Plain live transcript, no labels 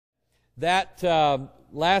That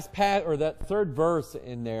that third verse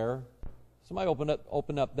in there, somebody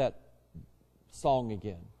open up that song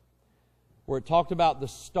again, where it talked about the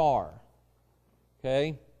star.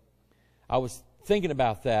 Okay? I was thinking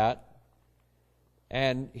about that.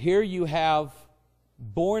 And here you have,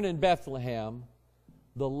 born in Bethlehem,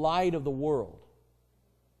 the light of the world.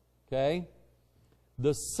 Okay?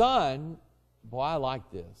 The sun, boy, I like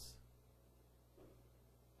this.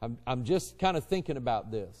 I'm just kind of thinking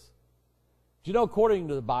about this. Do you know, according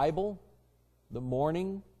to the Bible, the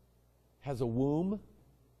morning has a womb?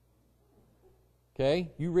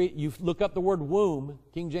 Okay? You look up the word womb,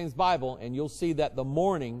 King James Bible, and you'll see that the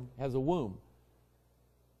morning has a womb.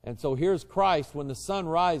 And so here's Christ. When the sun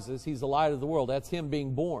rises, He's the light of the world. That's Him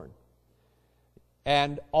being born.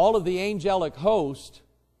 And all of the angelic host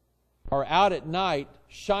are out at night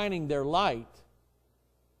shining their light,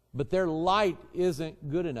 but their light isn't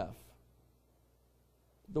good enough.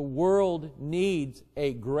 The world needs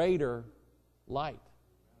a greater light.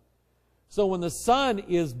 So when the Son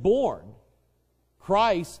is born,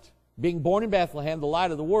 Christ being born in Bethlehem, the light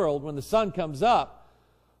of the world, when the sun comes up,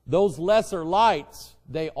 those lesser lights,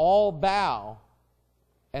 they all bow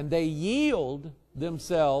and they yield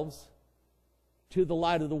themselves to the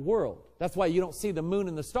light of the world. That's why you don't see the moon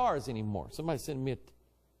and the stars anymore. Somebody send me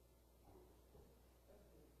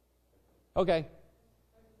Okay.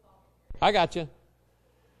 I got you.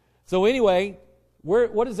 So anyway,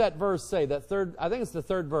 what does that verse say? That third, I think it's the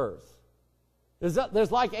third verse.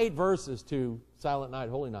 There's like 8 verses to Silent Night,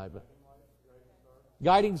 Holy Night. But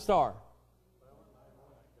Guiding Star.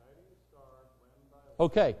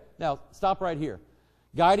 Okay, now stop right here.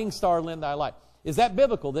 Guiding star, lend thy light. Is that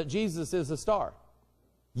biblical that Jesus is a star?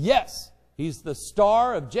 Yes. He's the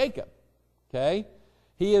star of Jacob. Okay?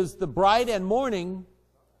 He is the bright and morning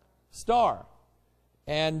star.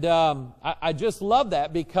 And I just love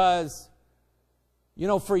that because, you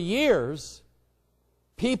know, for years,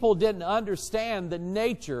 people didn't understand the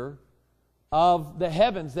nature of the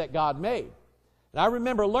heavens that God made. And I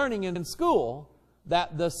remember learning in school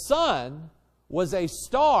that the sun was a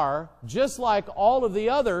star just like all of the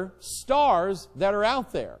other stars that are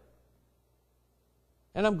out there.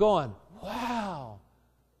 And I'm going, wow,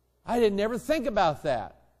 I didn't ever think about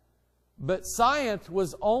that. But science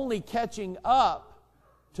was only catching up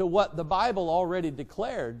to what the Bible already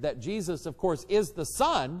declared, that Jesus, of course, is the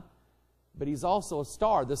sun, but He's also a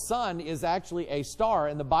star. The sun is actually a star,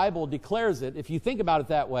 and the Bible declares it. If you think about it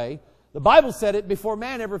that way, the Bible said it before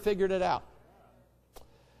man ever figured it out.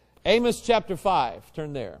 Amos chapter 5,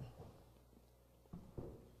 turn there.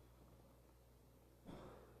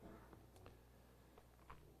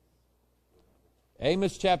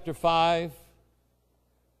 Amos chapter 5,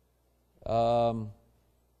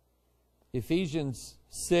 Ephesians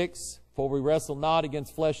 6, for we wrestle not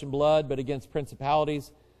against flesh and blood, but against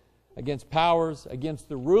principalities, against powers, against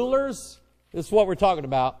the rulers. This is what we're talking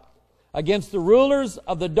about. Against the rulers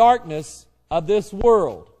of the darkness of this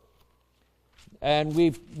world. And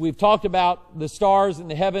we've talked about the stars in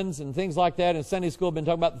the heavens and things like that. In Sunday school, we've been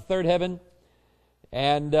talking about the third heaven.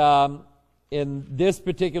 And in this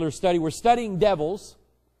particular study, we're studying devils.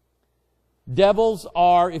 Devils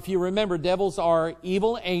are, if you remember, devils are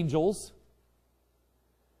evil angels.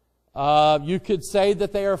 You could say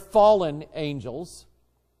that they are fallen angels.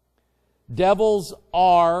 Devils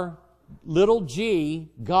are, little g,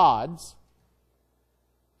 gods.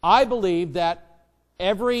 I believe that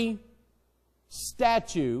every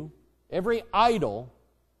statue, every idol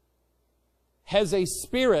has a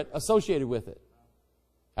spirit associated with it.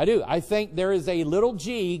 I do. I think there is a little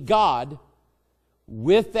g, God,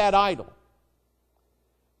 with that idol.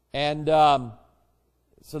 And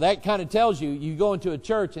so that kind of tells you, you go into a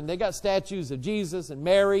church and they got statues of Jesus and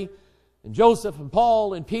Mary and Joseph and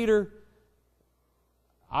Paul and Peter.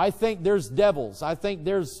 I think there's devils. I think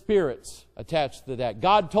there's spirits attached to that.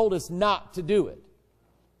 God told us not to do it.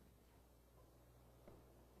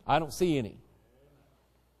 I don't see any.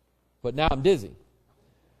 But now I'm dizzy.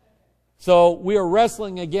 So we are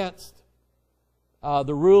wrestling against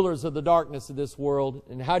the rulers of the darkness of this world.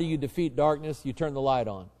 And how do you defeat darkness? You turn the light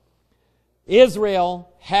on. Israel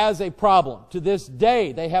has a problem. To this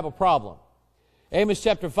day, they have a problem. Amos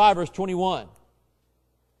chapter 5, verse 21.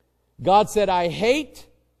 God said, I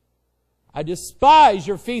despise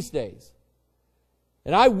your feast days,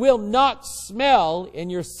 and I will not smell in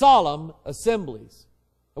your solemn assemblies.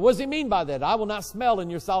 What does He mean by that? I will not smell in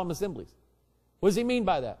your solemn assemblies. What does He mean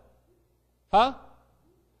by that? Huh?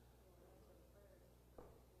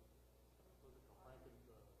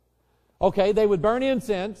 Okay, they would burn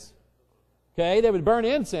incense. Okay, they would burn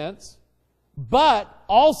incense, but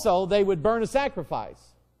also they would burn a sacrifice.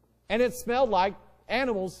 And it smelled like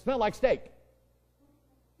animals, smelled like steak.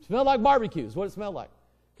 It smelled like barbecue is what it smelled like.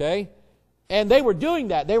 Okay? And they were doing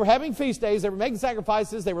that. They were having feast days. They were making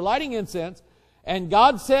sacrifices. They were lighting incense. And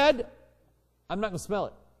God said, I'm not going to smell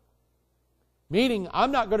it. Meaning,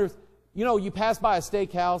 I'm not going to... You know, you pass by a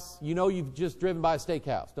steakhouse. You know you've just driven by a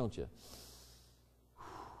steakhouse, don't you?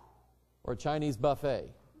 Or a Chinese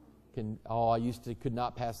buffet. Could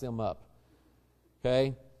not pass them up.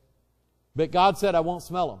 Okay? But God said, I won't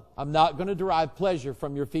smell them. I'm not going to derive pleasure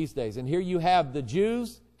from your feast days. And here you have the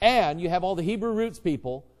Jews and you have all the Hebrew roots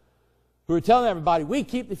people who are telling everybody, we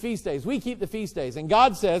keep the feast days. We keep the feast days. And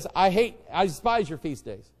God says, I despise your feast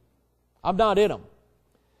days. I'm not in them.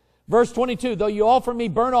 Verse 22, though you offer me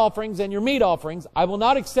burnt offerings and your meat offerings, I will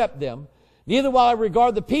not accept them. Neither will I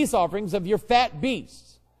regard the peace offerings of your fat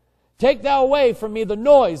beasts. Take thou away from me the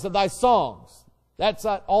noise of thy songs. That's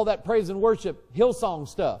all that praise and worship, Hillsong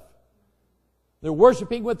stuff. They're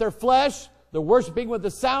worshiping with their flesh. They're worshiping with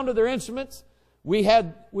the sound of their instruments. We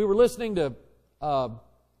were listening to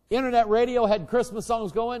internet radio, had Christmas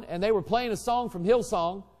songs going, and they were playing a song from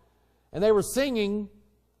Hillsong, and they were singing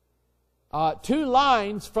 2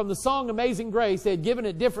 lines from the song Amazing Grace. They had given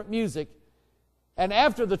it different music. And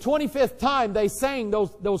after the 25th time they sang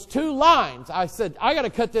those 2 lines, I said, I got to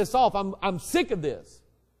cut this off. I'm sick of this.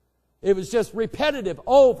 It was just repetitive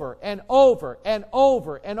over and over and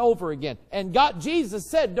over and over again. And Jesus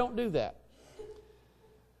said, don't do that.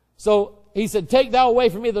 So he said, take thou away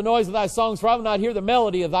from me the noise of thy songs, for I will not hear the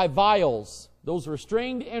melody of thy viols. Those were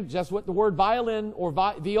stringed instruments. That's what the word violin or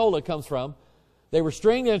viola comes from. They were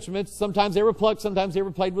stringed instruments. Sometimes they were plucked, sometimes they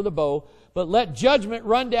were played with a bow. But let judgment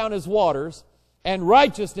run down as waters, and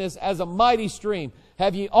righteousness as a mighty stream.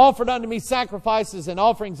 Have ye offered unto me sacrifices and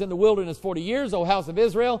offerings in the wilderness 40 years, O house of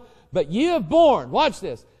Israel? But ye have borne, watch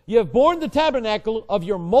this, ye have borne the tabernacle of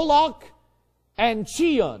your Moloch and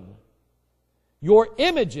Chion, your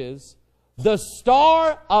images, the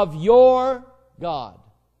star of your God.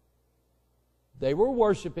 They were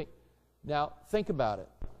worshiping. Now, think about it.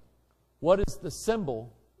 What is the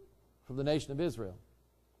symbol for the nation of Israel?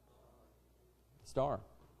 The star.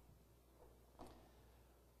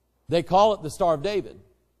 They call it the Star of David.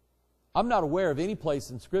 I'm not aware of any place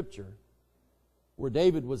in Scripture where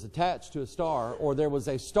David was attached to a star, or there was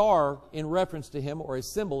a star in reference to him, or a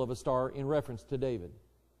symbol of a star in reference to David.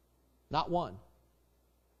 Not one.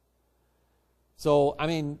 So, I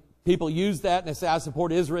mean, people use that and they say, I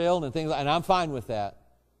support Israel and things like that, and I'm fine with that.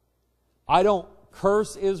 I don't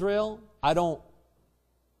curse Israel.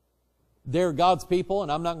 They're God's people, and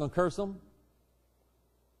I'm not going to curse them.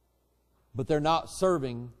 But they're not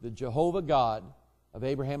serving the Jehovah God of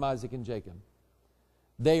Abraham, Isaac, and Jacob.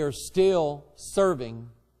 They are still serving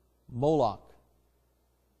Moloch,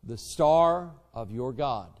 the star of your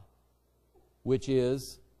God, which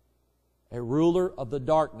is a ruler of the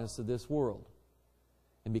darkness of this world.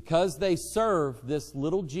 And because they serve this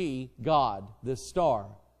little g, God, this star,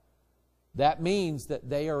 that means that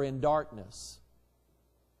they are in darkness.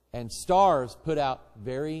 And stars put out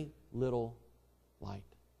very little light.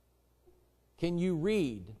 Can you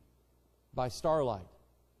read by starlight?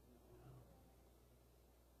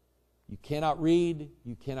 You cannot read,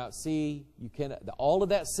 you cannot see, all of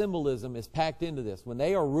that symbolism is packed into this. When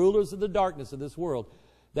they are rulers of the darkness of this world,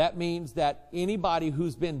 that means that anybody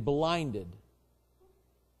who's been blinded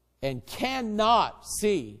and cannot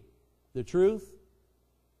see the truth,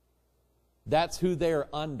 that's who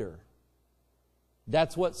they're under.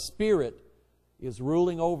 That's what spirit is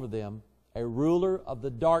ruling over them, a ruler of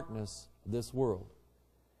the darkness of this world.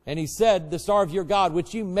 And he said, the star of your God,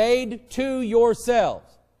 which you made to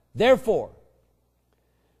yourselves. Therefore,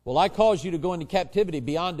 will I cause you to go into captivity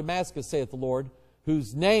beyond Damascus, saith the Lord,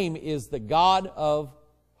 whose name is the God of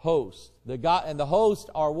hosts. The God, and the hosts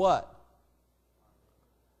are what?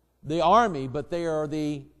 The army, but they are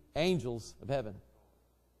the angels of heaven.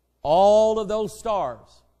 All of those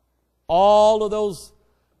stars, all of those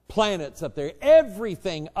planets up there,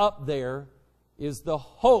 everything up there is the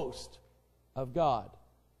host of God.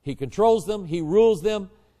 He controls them. He rules them.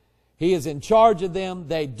 He is in charge of them.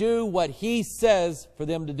 They do what He says for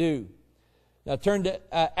them to do. Now turn to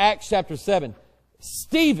Acts chapter 7.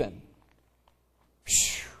 Stephen.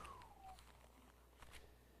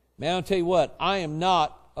 Man, I'll tell you what, I am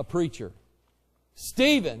not a preacher.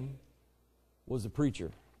 Stephen was a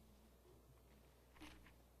preacher.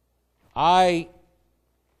 God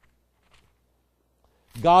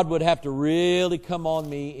would have to really come on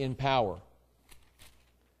me in power.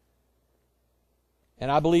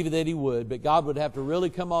 And I believe that He would, but God would have to really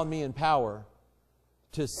come on me in power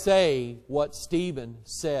to say what Stephen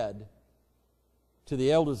said to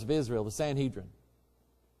the elders of Israel, the Sanhedrin.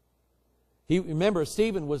 Remember,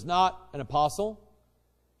 Stephen was not an apostle.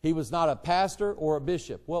 He was not a pastor or a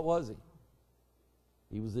bishop. What was he?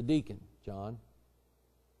 He was a deacon, John.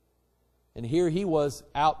 And here he was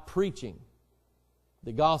out preaching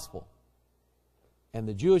the gospel. And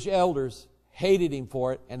the Jewish elders hated him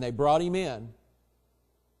for it, and they brought him in.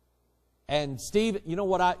 And Stephen, you know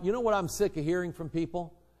what I'm sick of hearing from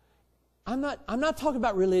people? I'm not talking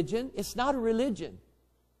about religion. It's not a religion.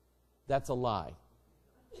 That's a lie.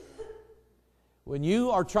 When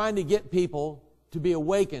you are trying to get people to be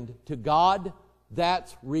awakened to God,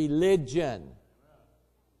 that's religion.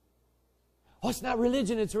 Oh, it's not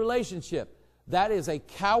religion, it's relationship. That is a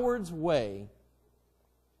coward's way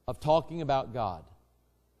of talking about God.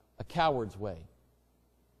 A coward's way.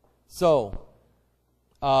 So,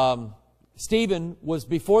 Stephen was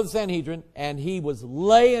before the Sanhedrin, and he was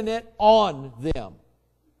laying it on them.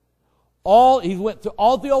 He went through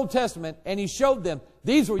all the Old Testament, and he showed them,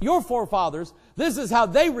 these were your forefathers. This is how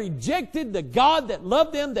they rejected the God that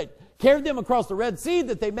loved them, that carried them across the Red Sea,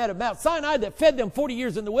 that they met at Mount Sinai, that fed them 40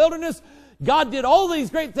 years in the wilderness. God did all these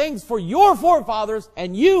great things for your forefathers,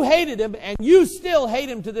 and you hated Him, and you still hate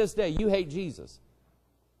Him to this day. You hate Jesus.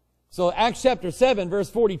 So Acts chapter 7, verse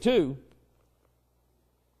 42,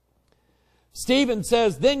 Stephen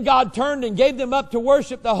says, then God turned and gave them up to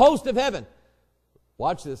worship the host of heaven.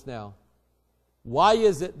 Watch this now. Why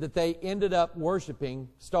is it that they ended up worshiping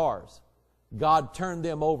stars? God turned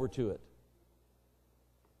them over to it.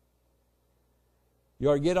 You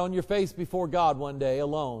ought to get on your face before God one day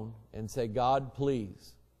alone and say, God,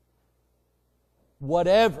 please,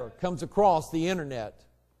 whatever comes across the internet,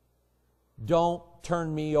 don't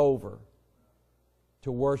turn me over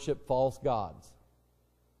to worship false gods.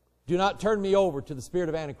 Do not turn me over to the spirit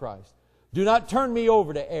of Antichrist. Do not turn me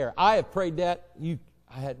over to error. I have prayed that.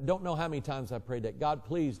 Don't know how many times I prayed that. God,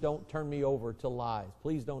 please don't turn me over to lies.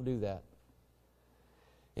 Please don't do that.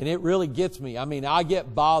 And it really gets me. I mean, I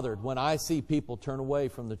get bothered when I see people turn away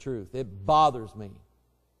from the truth. It bothers me.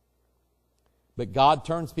 But God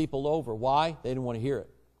turns people over. Why? They didn't want to hear it.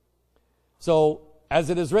 So, as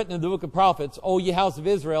it is written in the book of prophets, O ye house of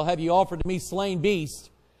Israel, have you offered to me slain beasts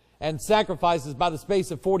and sacrifices by the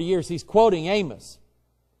space of 40 years? He's quoting Amos.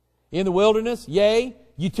 In the wilderness, yea,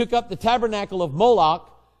 you took up the tabernacle of Moloch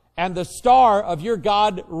and the star of your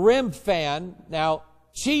god Remphan. Now,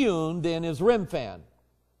 Chiun then is Remphan,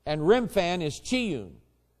 and Remphan is Chiun.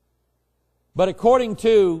 But according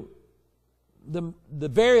to the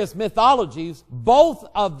various mythologies, both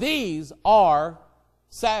of these are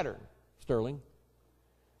Saturn, Sterling.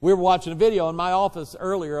 We were watching a video in my office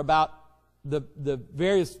earlier about the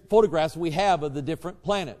various photographs we have of the different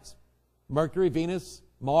planets. Mercury, Venus,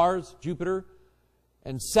 Mars, Jupiter,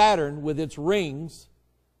 and Saturn with its rings,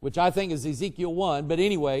 which I think is Ezekiel 1. But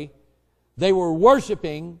anyway, they were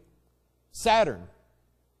worshiping Saturn.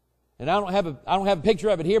 And I don't have a picture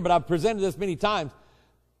of it here, but I've presented this many times.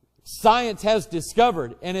 Science has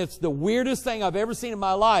discovered, and it's the weirdest thing I've ever seen in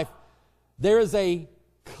my life, there is a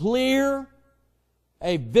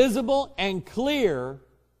visible and clear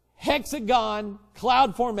hexagon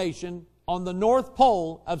cloud formation on the North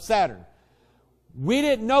Pole of Saturn. We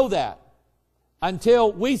didn't know that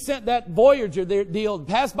until we sent that Voyager deal,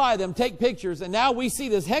 pass by them, take pictures, and now we see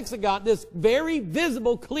this hexagon, this very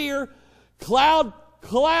visible, clear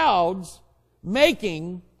clouds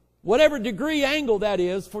making whatever degree angle that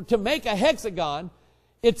is to make a hexagon.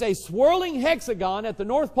 It's a swirling hexagon at the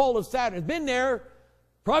North Pole of Saturn. It's been there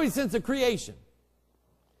probably since the creation.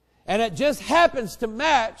 And it just happens to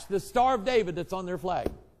match the Star of David that's on their flag.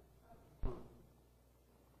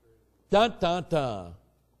 Dun, dun, dun.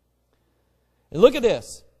 And look at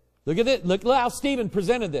this. Look at it. Look how Stephen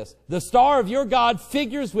presented this. The star of your God,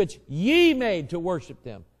 figures which ye made to worship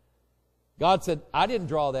them. God said, I didn't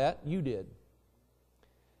draw that. You did.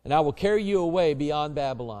 And I will carry you away beyond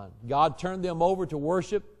Babylon. God turned them over to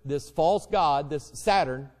worship this false god, this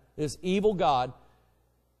Saturn, this evil god.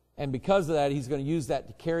 And because of that, He's going to use that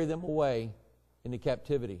to carry them away into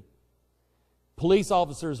captivity. Police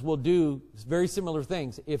officers will do very similar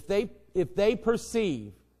things. If they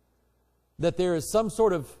perceive that there is some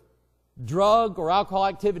sort of drug or alcohol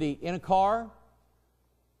activity in a car,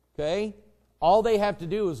 okay, all they have to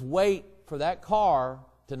do is wait for that car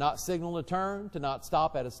to not signal a turn, to not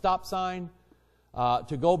stop at a stop sign,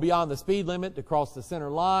 to go beyond the speed limit, to cross the center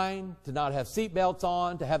line, to not have seat belts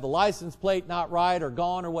on, to have the license plate not right or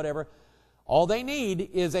gone or whatever. All they need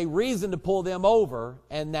is a reason to pull them over.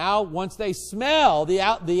 And now, once they smell the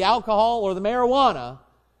alcohol or the marijuana,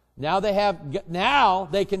 now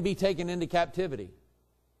they can be taken into captivity.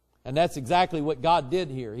 And that's exactly what God did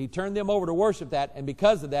here. He turned them over to worship that, and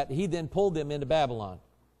because of that, He then pulled them into Babylon.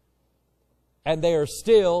 And they are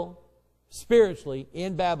still spiritually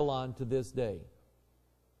in Babylon to this day.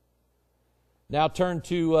 Now turn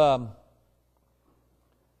to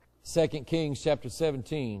 2 Kings chapter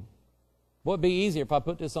 17. Boy, it'd be easier if I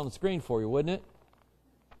put this on the screen for you, wouldn't it?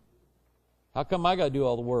 How come I got to do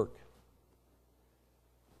all the work?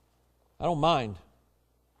 I don't mind.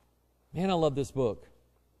 Man, I love this book.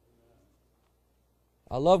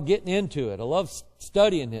 I love getting into it. I love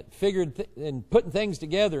studying it, and putting things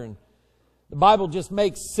together. And the Bible just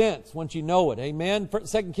makes sense once you know it. Amen.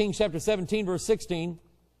 2 Kings chapter 17, verse 16.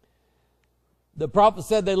 The prophet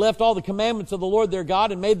said they left all the commandments of the Lord their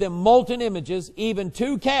God and made them molten images, even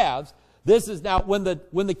 2 calves. This is now when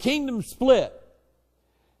the kingdom split.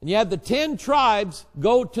 And you had the 10 tribes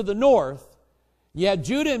go to the north. You had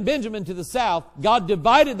Judah and Benjamin to the south. God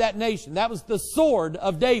divided that nation. That was the sword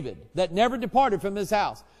of David that never departed from his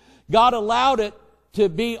house. God allowed it to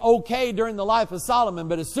be okay during the life of Solomon,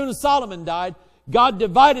 but as soon as Solomon died, God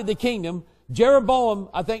divided the kingdom. Jeroboam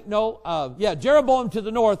to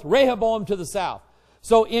the north, Rehoboam to the south.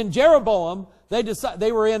 So in Jeroboam,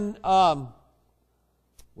 they were in, where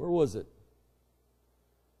was it?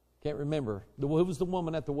 Can't remember. Who was the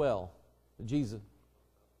woman at the well? Jesus.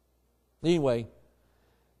 Anyway,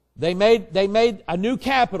 they made a new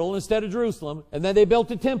capital instead of Jerusalem, and then they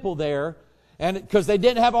built a temple there. And because they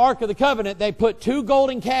didn't have Ark of the Covenant, they put 2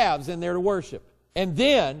 golden calves in there to worship. And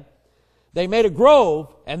then they made a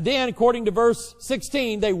grove, and then, according to verse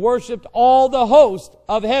 16, they worshiped all the host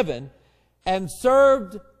of heaven and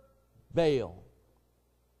served Baal.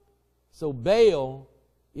 So Baal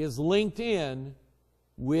is linked in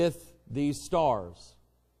with these stars,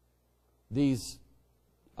 these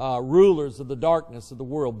rulers of the darkness of the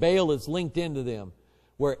world. Baal is linked into them.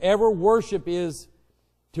 Wherever worship is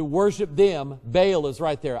to worship them, Baal is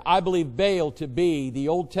right there. I believe Baal to be the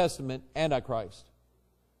Old Testament Antichrist,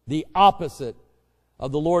 the opposite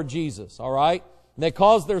of the Lord Jesus. All right? And they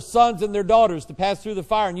caused their sons and their daughters to pass through the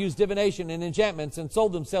fire and use divination and enchantments and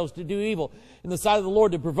sold themselves to do evil in the sight of the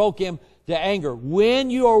Lord to provoke Him to anger. When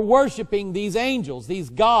you are worshiping these angels, these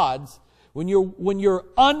gods, when you're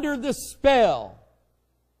under the spell,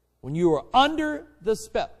 when you are under the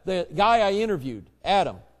spell, the guy I interviewed,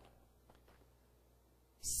 Adam,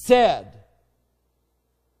 said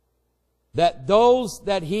that those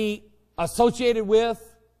that he associated with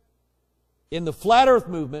in the flat earth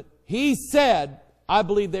movement, he said, I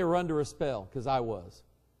believe they were under a spell, because I was.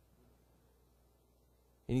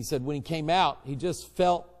 And he said when he came out, he just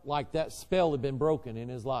felt like that spell had been broken in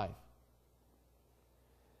his life.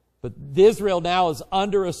 But Israel now is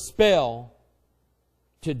under a spell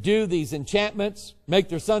to do these enchantments, make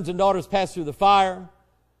their sons and daughters pass through the fire,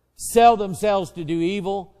 sell themselves to do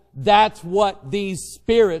evil. That's what these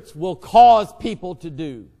spirits will cause people to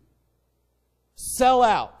do. Sell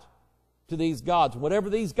out to these gods.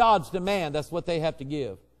 Whatever these gods demand, that's what they have to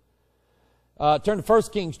give. Turn to 1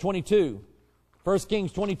 Kings 22. 1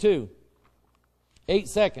 Kings 22. 8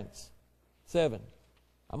 seconds. 7.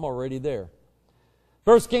 I'm already there.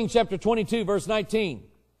 1 Kings chapter 22, verse 19.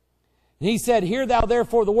 And he said, Hear thou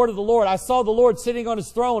therefore the word of the Lord. I saw the Lord sitting on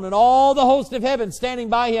His throne, and all the host of heaven standing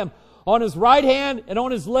by Him, on His right hand and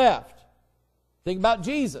on His left. Think about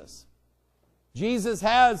Jesus. Jesus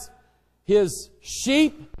has His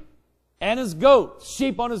sheep and His goats.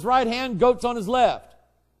 Sheep on His right hand, goats on His left.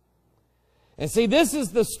 And see, this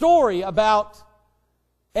is the story about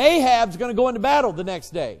Ahab's going to go into battle the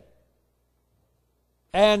next day.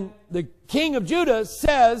 And the king of Judah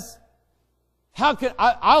says, How can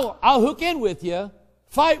I'll hook in with you,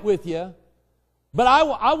 fight with you, but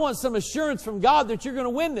I want some assurance from God that you're going to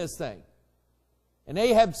win this thing. And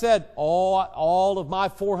Ahab said, all of my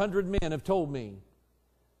 400 men have told me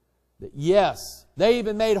that yes. They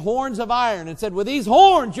even made horns of iron and said, with these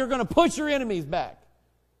horns you're going to push your enemies back.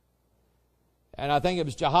 And I think it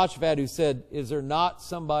was Jehoshaphat who said, is there not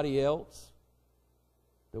somebody else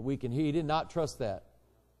that we can hear? He did not trust that.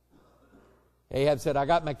 Ahab said, I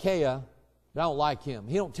got Micaiah, but I don't like him.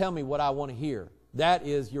 He don't tell me what I want to hear. That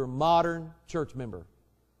is your modern church member.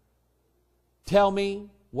 Tell me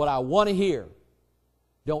what I want to hear.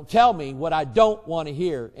 Don't tell me what I don't want to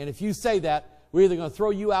hear. And if you say that, we're either going to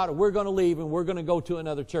throw you out or we're going to leave and we're going to go to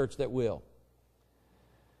another church that will.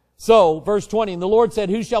 So, verse 20, and the Lord said,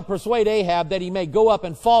 Who shall persuade Ahab that he may go up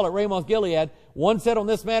and fall at Ramoth Gilead? One said on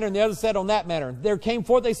this matter and the other said on that matter. There came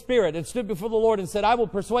forth a spirit and stood before the Lord and said, I will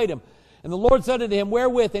persuade him. And the Lord said unto him,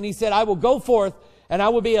 Wherewith? And he said, I will go forth, and I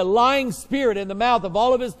will be a lying spirit in the mouth of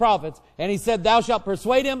all of his prophets. And he said, Thou shalt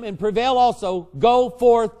persuade him and prevail also. Go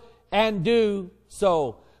forth and do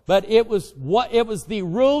so. But it was the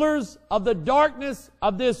rulers of the darkness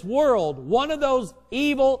of this world, one of those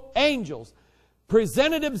evil angels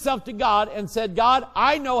presented himself to God and said, God,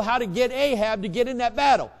 I know how to get Ahab to get in that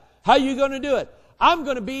battle. How are you going to do it? I'm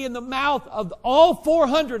going to be in the mouth of all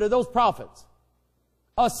 400 of those prophets.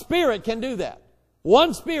 A spirit can do that.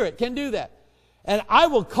 One spirit can do that. And I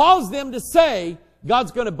will cause them to say,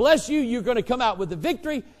 God's going to bless you. You're going to come out with the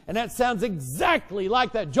victory. And that sounds exactly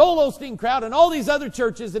like that Joel Osteen crowd and all these other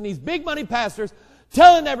churches and these big money pastors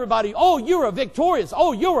telling everybody, oh, you're a victorious.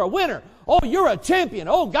 Oh, you're a winner. Oh, you're a champion.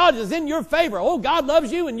 Oh, God is in your favor. Oh, God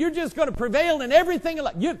loves you and you're just going to prevail in everything.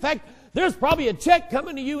 In fact, there's probably a check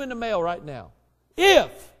coming to you in the mail right now.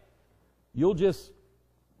 If you'll just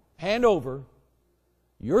hand over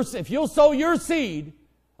if you'll sow your seed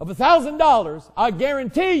of $1,000, I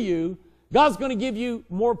guarantee you God's going to give you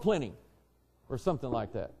more plenty or something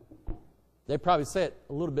like that. They probably say it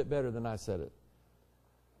a little bit better than I said it.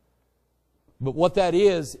 But what that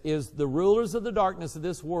is the rulers of the darkness of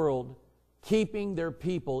this world keeping their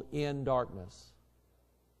people in darkness.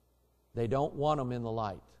 They don't want them in the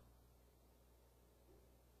light.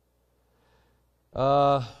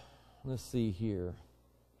 Let's see here.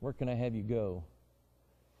 Where can I have you go?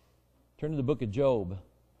 Turn to the book of Job.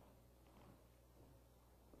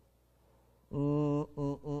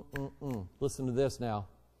 Listen to this now.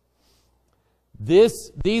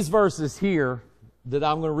 These verses here that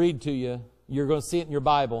I'm going to read to you, you're going to see it in your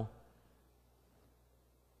Bible.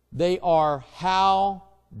 They are how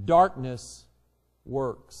darkness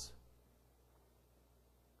works.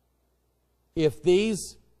 If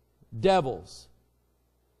these devils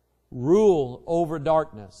rule over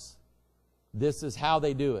darkness, this is how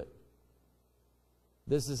they do it.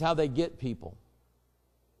 This is how they get people.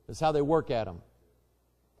 This is how they work at them.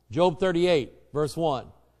 Job 38, verse 1.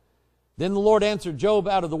 Then the Lord answered Job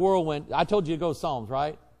out of the whirlwind. I told you to go Psalms,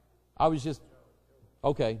 right?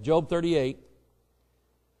 Okay, Job 38,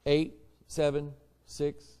 8, 7,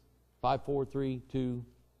 6, 5, 4, 3, 2,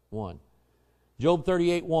 1. Job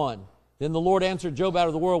 38, 1. Then the Lord answered Job out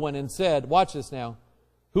of the whirlwind and said, watch this now,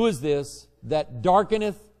 who is this that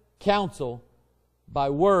darkeneth counsel by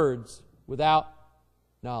words without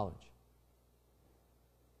knowledge?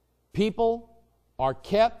 People are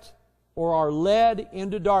kept or are led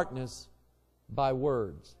into darkness by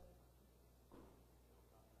words.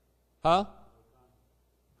 Huh?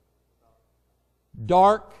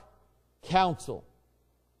 Dark counsel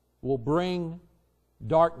will bring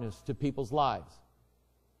darkness to people's lives.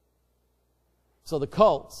 So the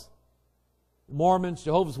cults, Mormons,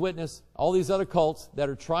 Jehovah's Witnesses, all these other cults that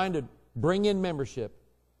are trying to bring in membership,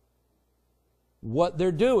 what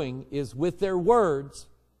they're doing is with their words,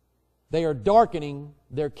 they are darkening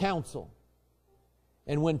their counsel.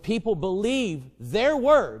 And when people believe their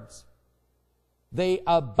words, they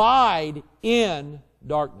abide in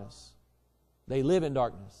darkness. They live in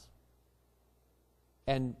darkness.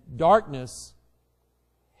 And darkness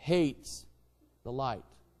hates the light.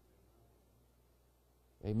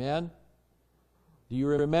 Amen? Do you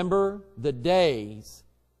remember the days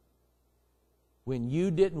when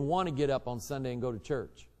you didn't want to get up on Sunday and go to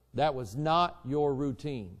church? That was not your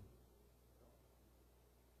routine.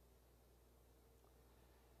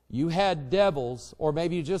 You had devils, or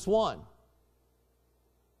maybe just one,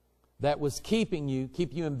 that was keep you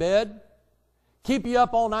in bed, keep you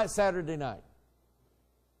up all night Saturday night.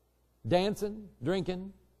 Dancing,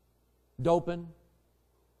 drinking, doping,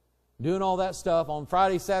 doing all that stuff on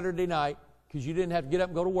Friday, Saturday night, because you didn't have to get up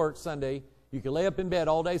and go to work Sunday. You could lay up in bed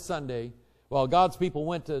all day Sunday while God's people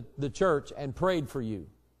went to the church and prayed for you.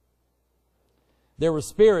 There were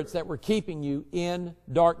spirits that were keeping you in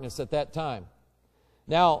darkness at that time.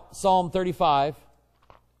 Now, Psalm 35,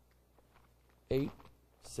 8,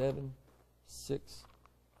 7, 6,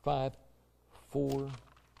 5, 4,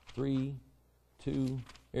 3, 2,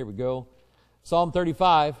 here we go. Psalm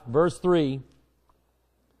 35, verse 3.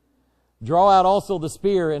 Draw out also the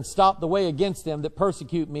spear and stop the way against them that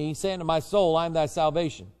persecute me, saying to my soul, I am thy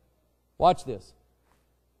salvation. Watch this.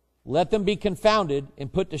 Let them be confounded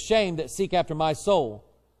and put to shame that seek after my soul.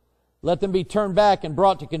 Let them be turned back and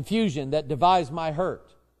brought to confusion that devise my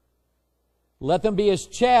hurt. Let them be as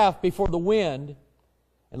chaff before the wind,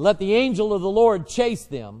 and let the angel of the Lord chase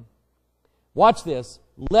them. Watch this.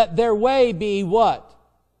 Let their way be what?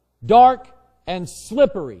 Dark and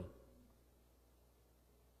slippery.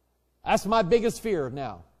 That's my biggest fear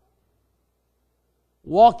now.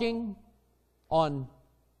 Walking on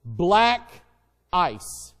black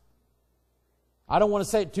ice. I don't want to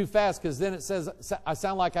say it too fast because then it says I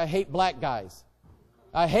sound like I hate black guys.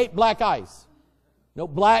 I hate black ice. No,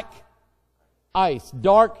 black ice.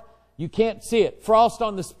 Dark, you can't see it. Frost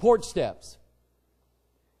on the porch steps.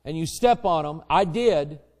 And you step on them. I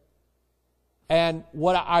did. And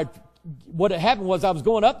what I what had happened was I was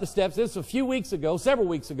going up the steps. This was a few weeks ago, several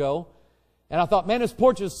weeks ago. And I thought, man, this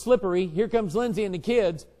porch is slippery. Here comes Lindsay and the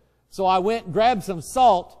kids. So I went and grabbed some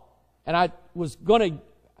salt. And I was going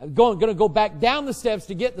to go back down the steps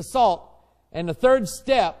to get the salt. And the third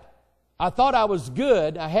step, I thought I was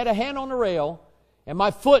good. I had a hand on the rail. And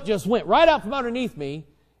my foot just went right out from underneath me.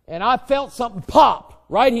 And I felt something pop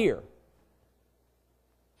right here.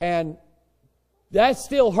 And that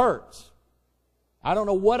still hurts. I don't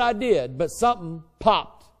know what I did, but something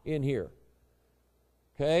popped in here.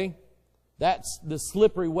 Okay? That's the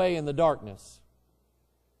slippery way in the darkness.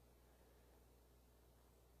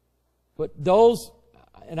 But those,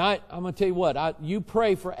 and I'm going to tell you what, you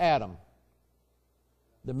pray for Adam,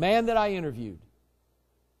 the man that I interviewed.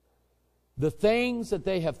 The things that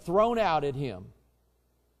they have thrown out at him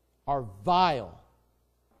are vile.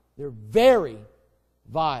 They're very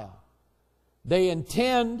vile. They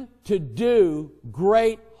intend to do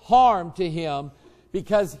great harm to him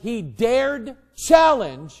because he dared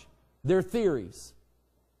challenge their theories.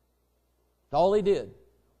 That's all he did.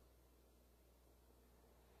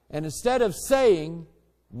 And instead of saying,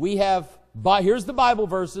 here's the Bible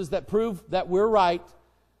verses that prove that we're right,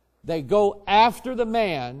 they go after the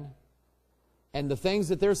man and the things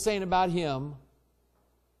that they're saying about him.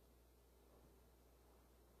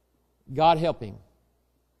 God help him.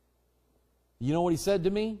 You know what he said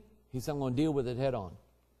to me? He said, I'm going to deal with it head on.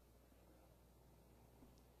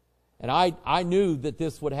 And I knew that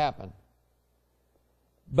this would happen.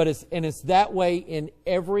 But it's that way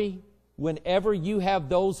whenever you have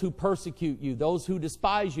those who persecute you, those who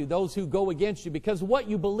despise you, those who go against you because of what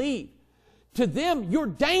you believe. To them, you're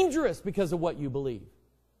dangerous because of what you believe.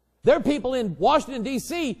 There are people in Washington,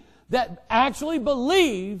 D.C. that actually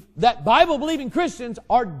believe that Bible-believing Christians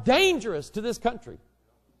are dangerous to this country.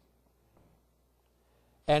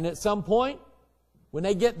 And at some point, when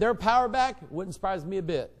they get their power back, it wouldn't surprise me a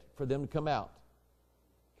bit for them to come out.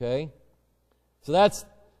 Okay? So that's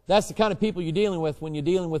the kind of people you're dealing with when you're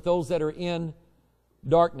dealing with those that are in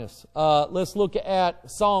darkness. Let's look at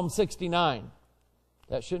Psalm 69.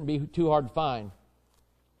 That shouldn't be too hard to find.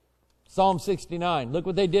 Psalm 69. Look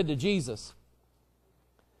what they did to Jesus.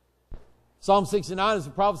 Psalm 69 is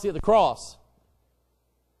the prophecy of the cross.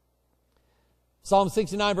 Psalm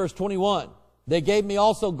 69 verse 21. They gave me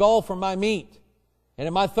also gall for my meat, and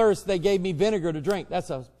in my thirst they gave me vinegar to drink. That's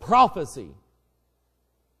a prophecy.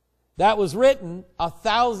 That was written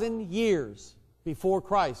 1,000 years before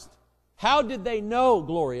Christ. How did they know,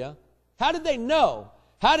 Gloria? How did they know?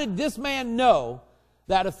 How did this man know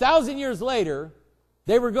that 1,000 years later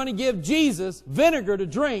they were going to give Jesus vinegar to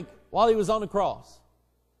drink while he was on the cross?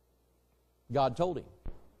 God told him.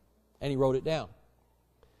 And he wrote it down.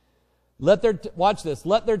 Watch this.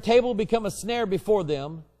 Let their table become a snare before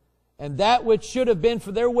them, and that which should have been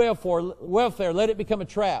for their welfare, let it become a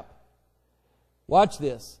trap. Watch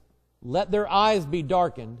this. Let their eyes be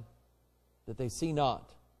darkened, that they see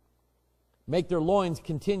not. Make their loins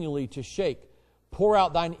continually to shake. Pour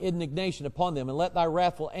out thine indignation upon them, and let thy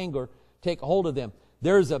wrathful anger take hold of them.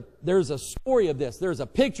 There's a story of this. There's a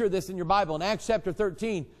picture of this in your Bible. In Acts chapter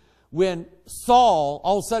 13, when Saul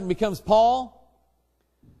all of a sudden becomes Paul,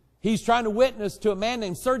 he's trying to witness to a man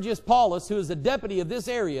named Sergius Paulus, who is a deputy of this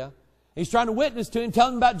area. He's trying to witness to him,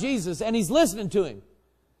 telling him about Jesus, and he's listening to him.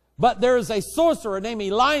 But there is a sorcerer named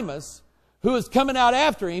Elymas who is coming out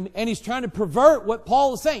after him, and he's trying to pervert what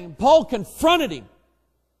Paul is saying. Paul confronted him.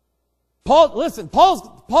 Paul's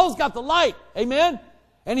got the light. Amen?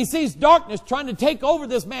 And he sees darkness trying to take over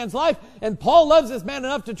this man's life. And Paul loves this man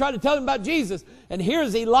enough to try to tell him about Jesus. And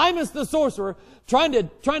here's Elymas the sorcerer trying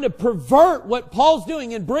to pervert what Paul's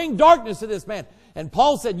doing and bring darkness to this man. And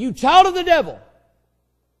Paul said, "You child of the devil."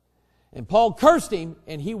 And Paul cursed him,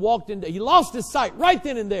 and he lost his sight right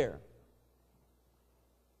then and there.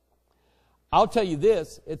 I'll tell you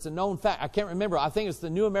this, it's a known fact. I can't remember. I think it's the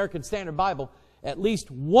New American Standard Bible. At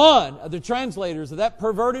least one of the translators of that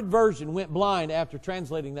perverted version went blind after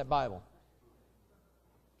translating that Bible.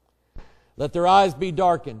 Let their eyes be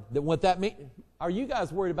darkened. What that means? Are you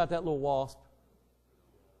guys worried about that little wasp?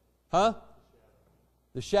 Huh?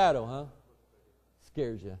 The shadow, huh?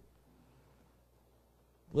 Scares you.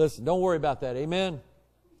 Listen, don't worry about that. Amen.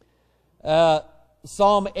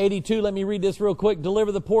 Psalm 82, let me read this real quick.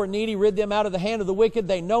 Deliver the poor and needy, rid them out of the hand of the wicked.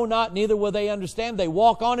 They know not, neither will they understand. They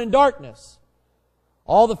walk on in darkness.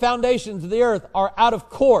 All the foundations of the earth are out of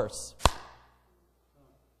course.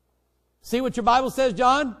 See what your Bible says,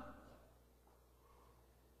 John?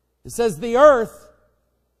 It says the earth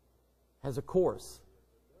has a course.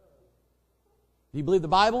 Do you believe the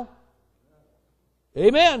Bible?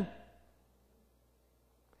 Amen.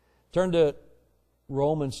 Turn to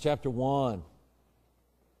Romans chapter 1.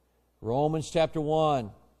 Romans chapter 1.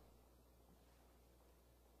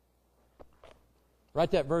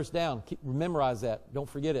 Write that verse down. Memorize that. Don't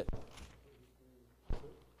forget it.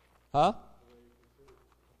 Huh?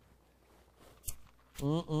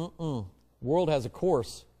 World has a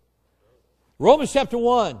course. Romans chapter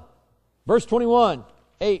 1, verse 21.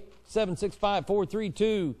 8, 7, 6, 5, 4, 3,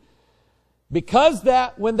 2. Because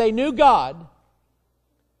that when they knew God,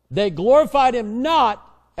 they glorified Him not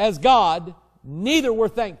as God, neither were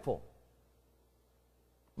thankful.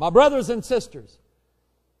 My brothers and sisters,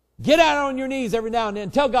 get out on your knees every now and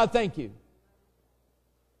then. Tell God thank you.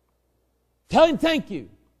 Tell Him thank you.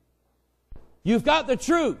 You've got the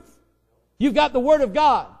truth. You've got the Word of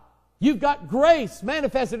God. You've got grace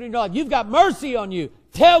manifested in your life. You've got mercy on you.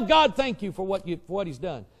 Tell God thank you for what He's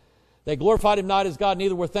done. They glorified Him not as God,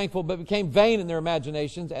 neither were thankful, but became vain in their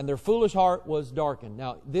imaginations, and their foolish heart was darkened.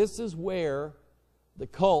 Now, this is where the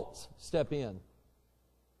cults step in.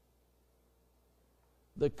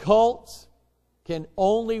 The cults can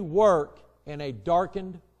only work in a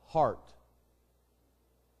darkened heart.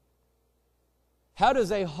 How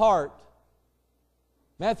does a heart,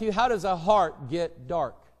 Matthew, how does a heart get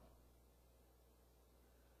dark?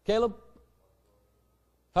 Caleb?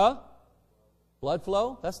 Huh? Blood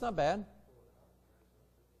flow? That's not bad.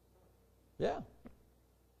 Yeah.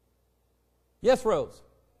 Yes, Rose.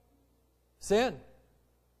 Sin.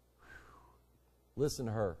 Listen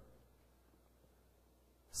to her.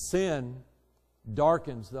 Sin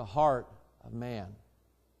darkens the heart of man.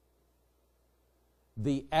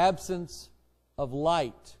 The absence of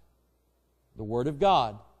light, the Word of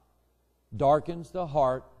God, darkens the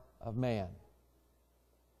heart of man.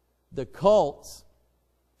 The cults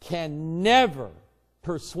can never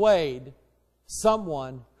persuade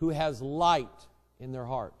someone who has light in their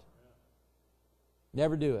heart.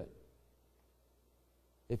 Never do it.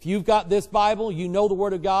 If you've got this Bible, you know the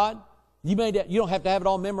Word of God. You don't have to have it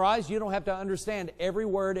all memorized. You don't have to understand every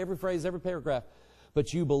word, every phrase, every paragraph.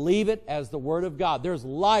 But you believe it as the Word of God. There's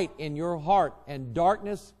light in your heart, and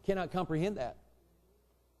darkness cannot comprehend that.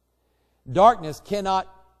 Darkness cannot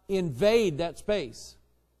invade that space.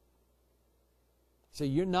 So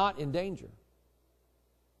you're not in danger.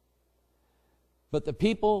 But the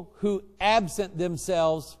people who absent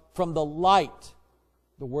themselves from the light,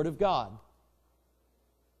 the Word of God,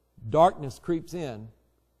 darkness creeps in,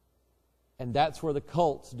 and that's where the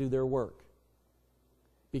cults do their work.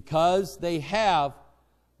 Because they have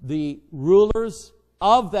the rulers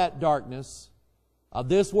of that darkness, of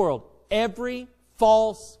this world, every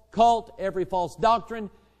false cult, every false doctrine,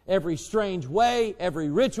 every strange way, every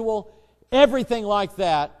ritual, everything like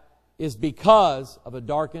that is because of a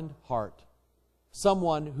darkened heart.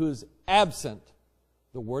 Someone who's absent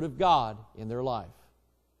the Word of God in their life.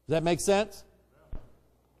 Does that make sense?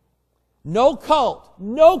 No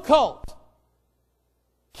cult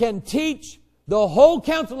can teach the whole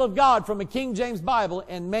counsel of God from a King James Bible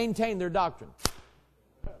and maintain their doctrine.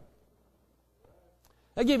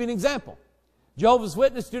 I'll give you an example. Jehovah's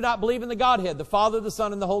Witnesses do not believe in the Godhead, the Father, the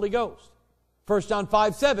Son, and the Holy Ghost. 1 John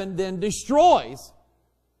 5:7 then destroys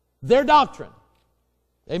their doctrine.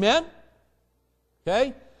 Amen?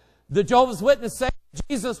 Okay? The Jehovah's Witnesses say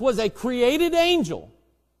Jesus was a created angel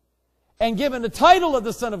and given the title of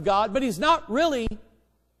the Son of God, but He's not really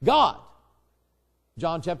God.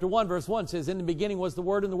 John chapter 1 verse 1 says, in the beginning was the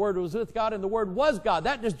Word, and the Word was with God, and the Word was God.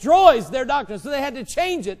 That destroys their doctrine, so they had to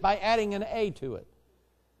change it by adding an A to it.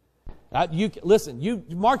 Listen, you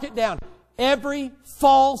mark it down. Every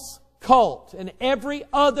false cult and every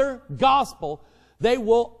other gospel, they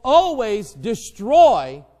will always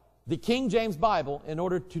destroy the King James Bible in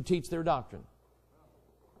order to teach their doctrine.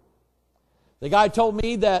 The guy told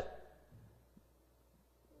me that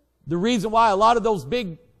the reason why a lot of those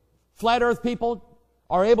big flat earth people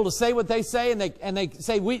are able to say what they say, and they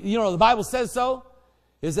say, the Bible says so,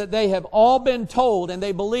 is that they have all been told, and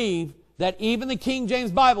they believe that even the King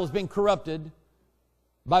James Bible has been corrupted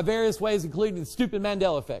by various ways, including the stupid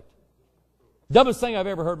Mandela effect. Dumbest thing I've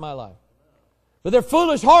ever heard in my life. But their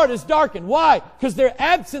foolish heart is darkened. Why? Because they're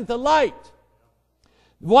absent the light.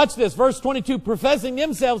 Watch this, verse 22. Professing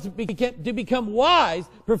themselves to become wise,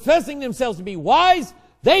 professing themselves to be wise,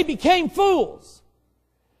 they became fools,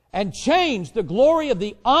 and changed the glory of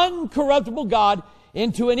the uncorruptible God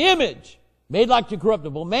into an image made like the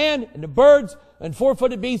corruptible man, and the birds, and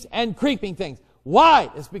four-footed beasts, and creeping things.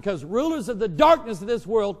 Why? It's because rulers of the darkness of this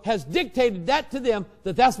world has dictated that to them,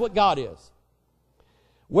 that that's what God is.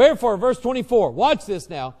 Wherefore, verse 24, watch this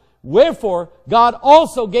now. Wherefore, God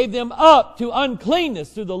also gave them up to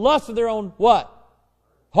uncleanness through the lust of their own what?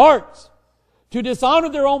 Hearts. To dishonor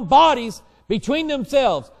their own bodies between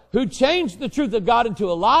themselves, who changed the truth of God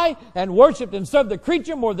into a lie and worshipped and served the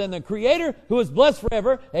creature more than the Creator, who is blessed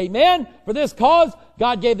forever. Amen. For this cause,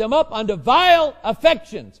 God gave them up unto vile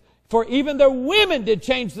affections. For even their women did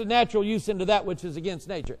change the natural use into that which is against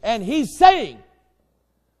nature. And he's saying,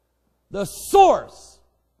 the source,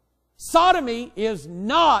 sodomy is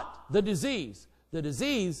not the disease. The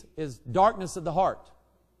disease is darkness of the heart.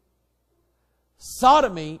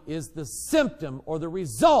 Sodomy is the symptom or the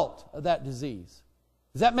result of that disease.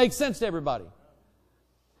 Does that make sense to everybody?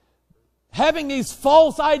 Having these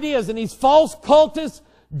false ideas and these false cultist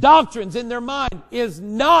doctrines in their mind is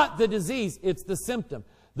not the disease, it's the symptom.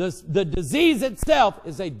 The disease itself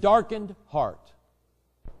is a darkened heart.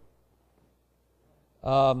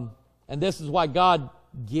 And this is why God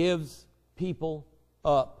gives people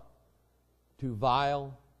up to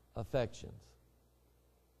vile affections.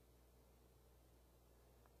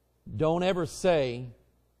 Don't ever say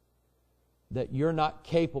that you're not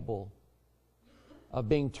capable of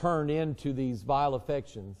being turned into these vile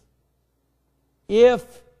affections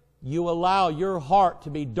if you allow your heart to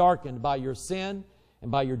be darkened by your sin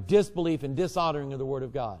and by your disbelief and dishonoring of the Word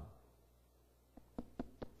of God.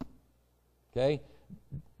 Okay?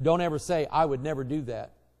 Don't ever say, I would never do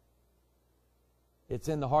that. It's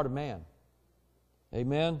in the heart of man.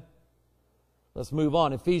 Amen? Let's move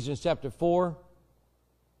on. Ephesians chapter 4.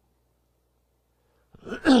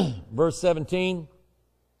 Verse 17.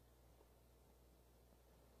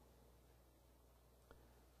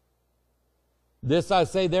 This I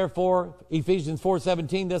say therefore, Ephesians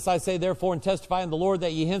 4:17, this I say therefore and testify in the Lord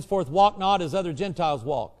that ye henceforth walk not as other Gentiles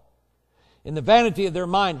walk, in the vanity of their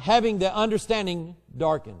mind, having the understanding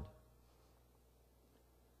darkened.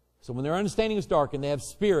 So when their understanding is darkened, they have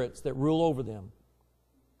spirits that rule over them,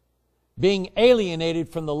 being alienated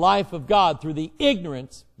from the life of God through the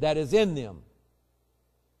ignorance that is in them.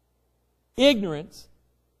 Ignorance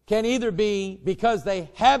can either be because they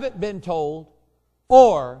haven't been told,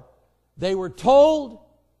 or they were told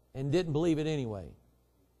and didn't believe it anyway.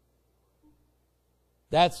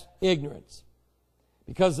 That's ignorance.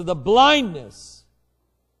 Because of the blindness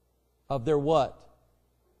of their what?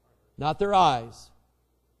 Not their eyes,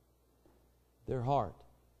 their heart.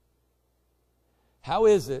 How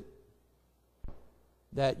is it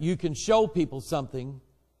that you can show people something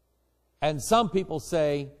and some people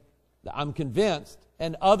say, I'm convinced,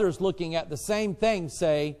 and others looking at the same thing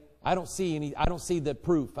say, I don't see the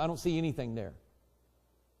proof. I don't see anything there.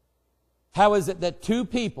 How is it that two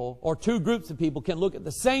people or two groups of people can look at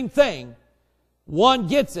the same thing, one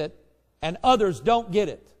gets it, and others don't get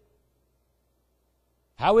it?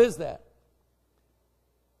 How is that?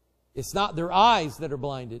 It's not their eyes that are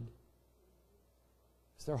blinded.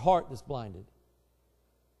 It's their heart that's blinded.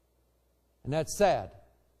 And that's sad.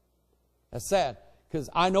 That's sad. Because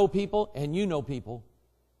I know people, and you know people,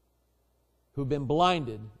 who've been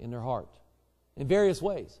blinded in their heart in various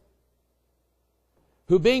ways.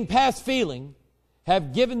 Who being past feeling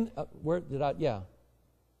have given,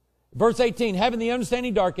 Verse 18, having the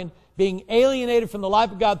understanding darkened, being alienated from the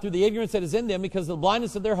life of God through the ignorance that is in them because of the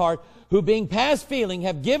blindness of their heart, who being past feeling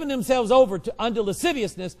have given themselves over unto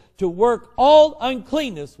lasciviousness to work all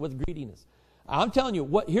uncleanness with greediness. I'm telling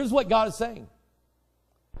you, here's what God is saying.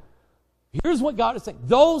 Here's what God is saying.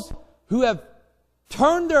 Those who have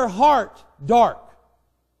turned their heart dark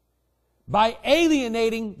by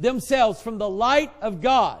alienating themselves from the light of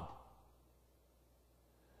God,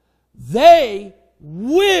 they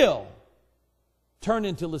will turn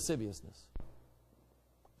into lasciviousness.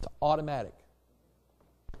 It's automatic.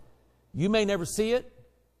 You may never see it,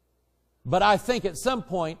 but I think at some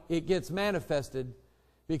point it gets manifested.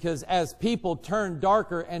 Because as people turn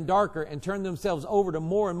darker and darker and turn themselves over to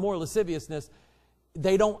more and more lasciviousness,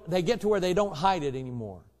 they get to where they don't hide it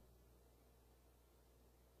anymore.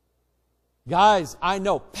 Guys, I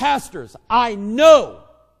know, pastors, I know,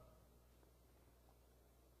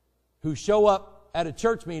 who show up at a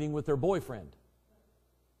church meeting with their boyfriend.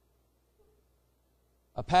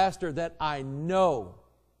 A pastor that I know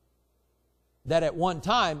that at one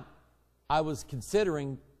time I was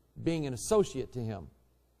considering being an associate to him.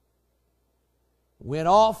 Went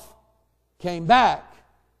off, came back.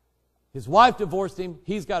 His wife divorced him.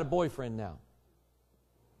 He's got a boyfriend now.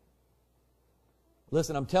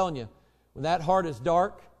 Listen, I'm telling you, when that heart is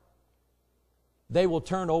dark, they will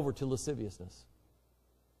turn over to lasciviousness.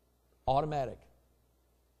 Automatic.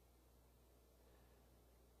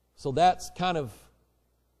 So that's kind of,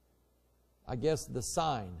 I guess, the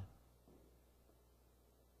sign,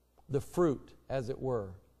 the fruit, as it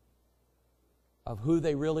were, of who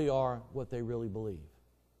they really are, what they really believe.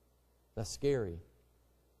 That's scary.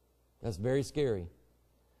 That's very scary.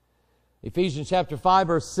 Ephesians chapter 5,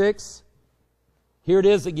 verse 6. Here it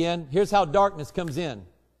is again. Here's how darkness comes in.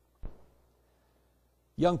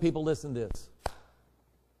 Young people, listen to this.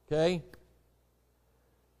 Okay?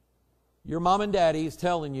 Your mom and daddy is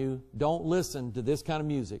telling you, don't listen to this kind of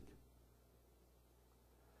music.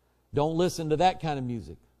 Don't listen to that kind of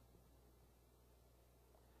music.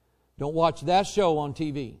 Don't watch that show on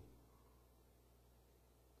TV.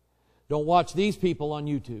 Don't watch these people on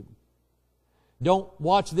YouTube. Don't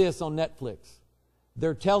watch this on Netflix.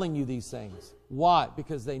 They're telling you these things. Why?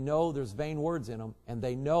 Because they know there's vain words in them, and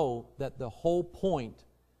they know that the whole point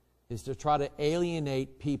is to try to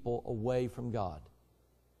alienate people away from God.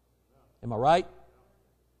 Am I right?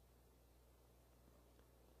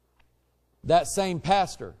 That same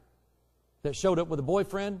pastor that showed up with a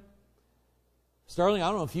boyfriend, Sterling, I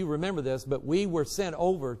don't know if you remember this, but we were sent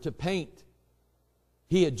over to paint.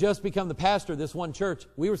 He had just become the pastor of this one church.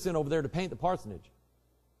 We were sent over there to paint the parsonage.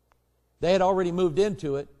 They had already moved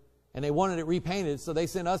into it, and they wanted it repainted, so they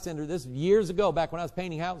sent us into this years ago, back when I was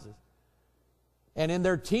painting houses. And in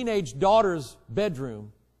their teenage daughter's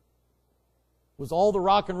bedroom was all the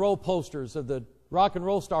rock and roll posters of the rock and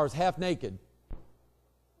roll stars half naked.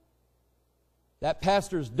 That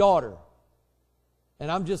pastor's daughter.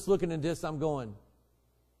 And I'm just looking at this, I'm going,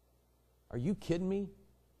 are you kidding me?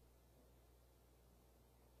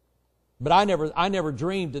 But I never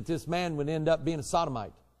dreamed that this man would end up being a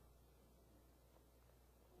sodomite.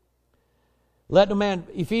 Let no man,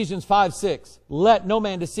 Ephesians 5:6, let no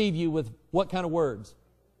man deceive you with what kind of words?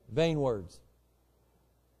 Vain words.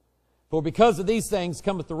 For because of these things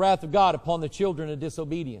cometh the wrath of God upon the children of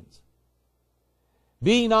disobedience.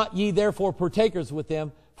 Be not ye therefore partakers with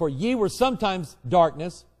them, for ye were sometimes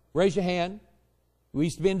darkness. Raise your hand. We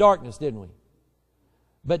used to be in darkness, didn't we?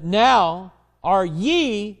 But now are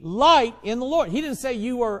ye light in the Lord. He didn't say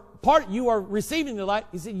you are receiving the light.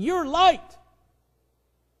 He said you're light.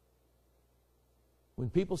 When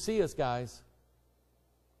people see us, guys,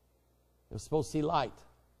 they're supposed to see light,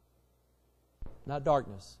 not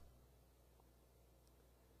darkness.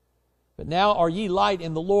 But now are ye light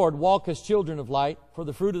in the Lord, walk as children of light, for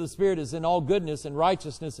the fruit of the Spirit is in all goodness and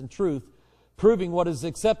righteousness and truth, proving what is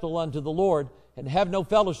acceptable unto the Lord, and have no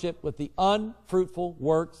fellowship with the unfruitful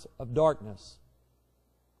works of darkness,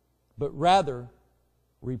 but rather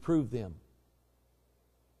reprove them.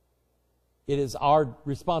 It is our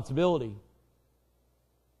responsibility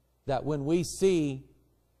that when we see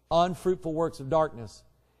unfruitful works of darkness,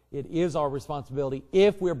 it is our responsibility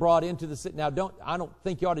if we're brought into the sin. Now, I don't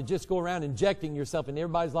think you ought to just go around injecting yourself in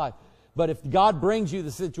everybody's life. But if God brings you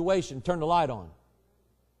the situation, turn the light on.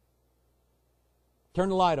 Turn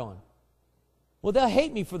the light on. Well, they'll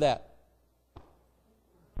hate me for that.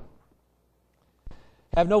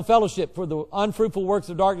 Have no fellowship for the unfruitful works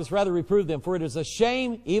of darkness, rather reprove them. For it is a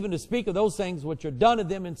shame even to speak of those things which are done of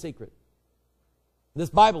them in secret. This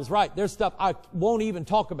Bible's right. There's stuff I won't even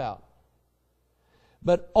talk about.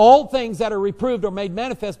 But all things that are reproved are made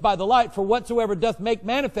manifest by the light, for whatsoever doth make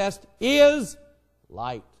manifest is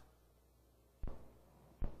light.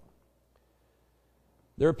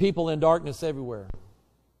 There are people in darkness everywhere.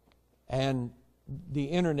 And the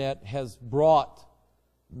internet has brought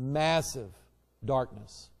massive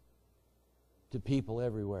darkness to people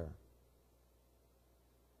everywhere.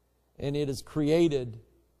 And it has created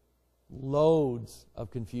loads of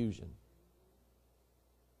confusion.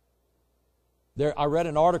 I read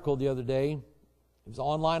an article the other day. It was an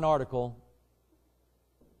online article.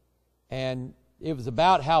 And it was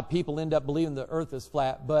about how people end up believing the earth is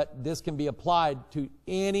flat. But this can be applied to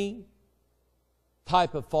any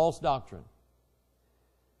type of false doctrine.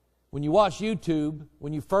 When you watch YouTube,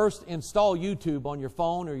 when you first install YouTube on your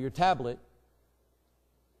phone or your tablet,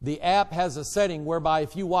 the app has a setting whereby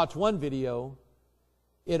if you watch one video,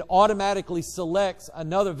 it automatically selects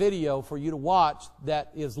another video for you to watch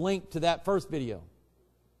that is linked to that first video.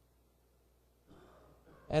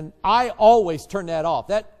 And I always turn that off.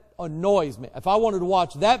 That annoys me. If I wanted to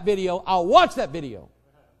watch that video, I'll watch that video.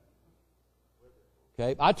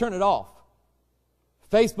 Okay, I turn it off.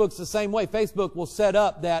 Facebook's the same way. Facebook will set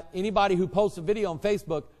up that anybody who posts a video on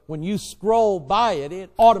Facebook, when you scroll by it,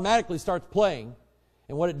 it automatically starts playing.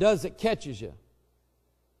 And what it does, it catches you.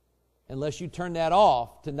 Unless you turn that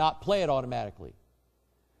off to not play it automatically.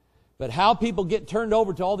 But how people get turned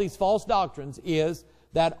over to all these false doctrines is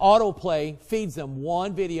that autoplay feeds them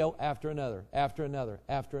one video after another, after another,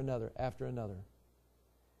 after another, after another.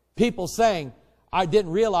 People saying, I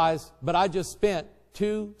didn't realize, but I just spent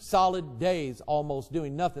 2 solid days almost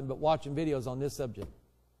doing nothing but watching videos on this subject.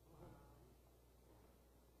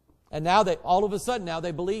 And now all of a sudden now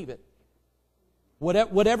they believe it.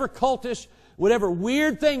 Whatever cultish, whatever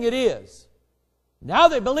weird thing it is. Now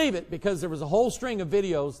they believe it because there was a whole string of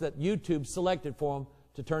videos that YouTube selected for them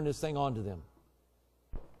to turn this thing on to them.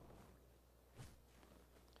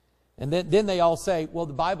 And then they all say, well,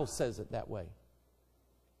 the Bible says it that way.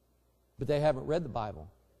 But they haven't read the Bible.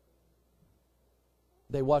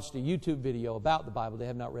 They watched a YouTube video about the Bible. They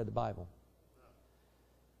have not read the Bible.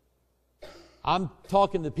 I'm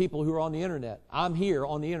talking to people who are on the internet. I'm here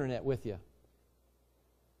on the internet with you.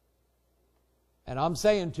 And I'm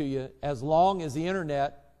saying to you, as long as the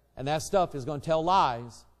internet and that stuff is going to tell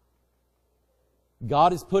lies,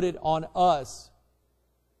 God has put it on us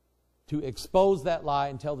to expose that lie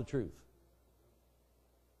and tell the truth.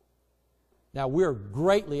 Now, we're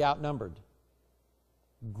greatly outnumbered.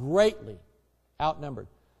 Greatly outnumbered.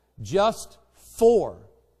 Just 4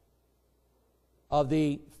 of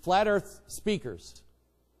the Flat Earth speakers,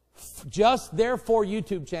 just their 4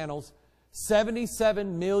 YouTube channels,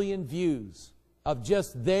 77 million views of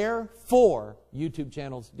just their 4 YouTube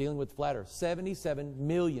channels dealing with Flat Earth. 77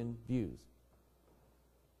 million views.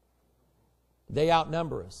 They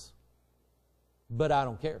outnumber us. But I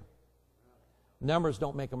don't care. Numbers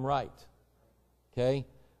don't make them right. Okay?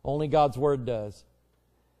 Only God's Word does.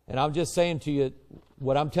 And I'm just saying to you,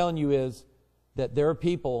 what I'm telling you is that there are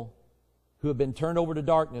people who have been turned over to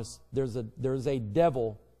darkness. There's a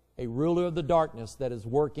devil, a ruler of the darkness that is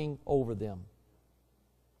working over them.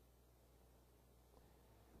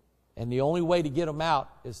 And the only way to get them out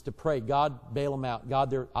is to pray. God, bail them out.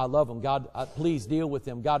 God, I love them. God, please deal with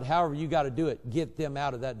them. God, however you got to do it, get them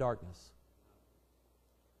out of that darkness.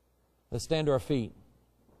 Let's stand to our feet.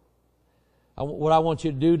 What I want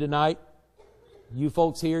you to do tonight, you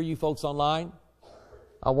folks here, you folks online,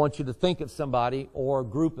 I want you to think of somebody or a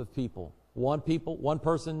group of people. One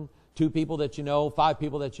person, 2 people that you know, 5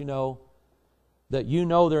 people that you know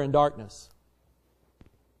they're in darkness.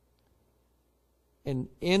 And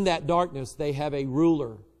in that darkness, they have a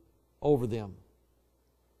ruler over them.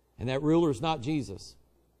 And that ruler is not Jesus.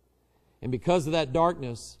 And because of that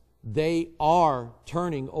darkness, they are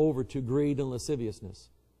turning over to greed and lasciviousness.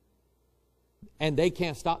 And they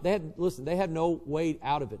can't stop. They have no way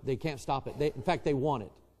out of it. They can't stop it. In fact, they want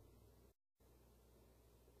it.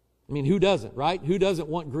 I mean, who doesn't, right? Who doesn't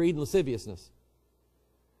want greed and lasciviousness?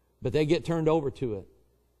 But they get turned over to it.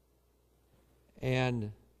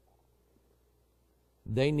 And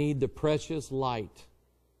they need the precious light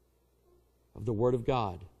of the Word of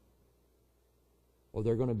God, or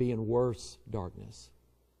they're going to be in worse darkness.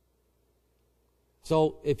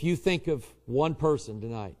 So if you think of one person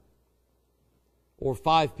tonight, or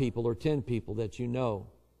 5 people or 10 people that you know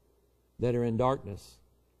that are in darkness,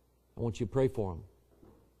 I want you to pray for them.